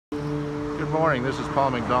Good morning, this is Paul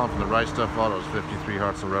McDonald from the Right Stuff Autos, 53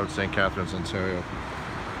 Hartsel Road, St. Catharines, Ontario.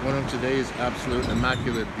 One of today's absolute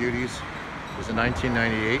immaculate beauties is a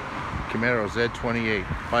 1998 Camaro Z28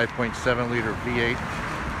 5.7 liter V8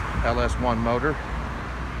 LS1 motor.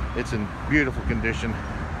 It's in beautiful condition,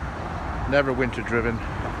 never winter driven,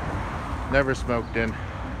 never smoked in,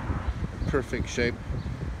 perfect shape,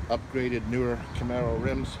 upgraded newer Camaro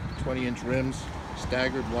rims, 20-inch rims,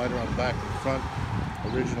 staggered wider on the back and front.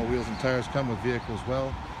 Original wheels and tires come with vehicle as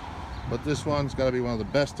well, but this one's got to be one of the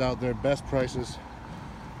best out there, best prices,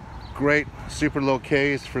 great super low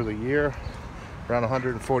Ks for the year, around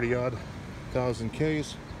 140 odd thousand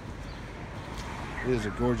Ks. It is a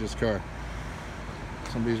gorgeous car.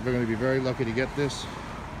 Somebody's going to be very lucky to get this.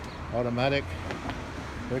 Automatic,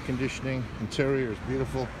 air conditioning, interior is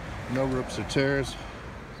beautiful, no rips or tears.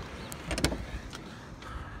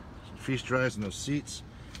 Feast drives in those seats,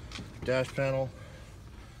 dash panel,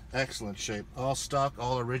 excellent shape, all stock,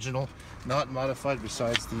 all original, not modified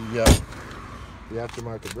besides the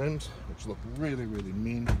aftermarket rims, which look really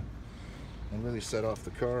mean and really set off the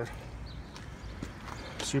car.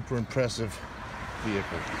 Super impressive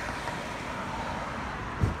vehicle.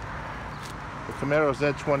 The Camaro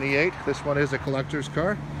Z28, this one is a collector's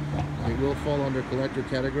car. It will fall under collector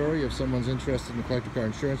category if someone's interested in collector car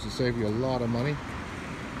insurance to save you a lot of money.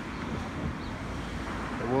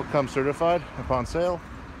 It will come certified upon sale.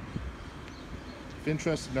 If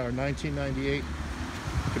interested in our 1998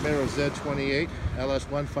 Camaro Z28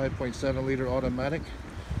 LS1 5.7 liter automatic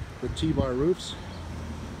with T-bar roofs,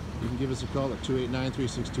 you can give us a call at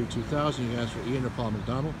 289-362-2000. You can ask for Ian or Paul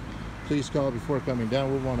McDonald. Please call before coming down.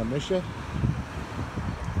 We won't want to miss you.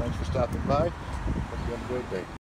 Thanks for stopping by. Hope you have a great day.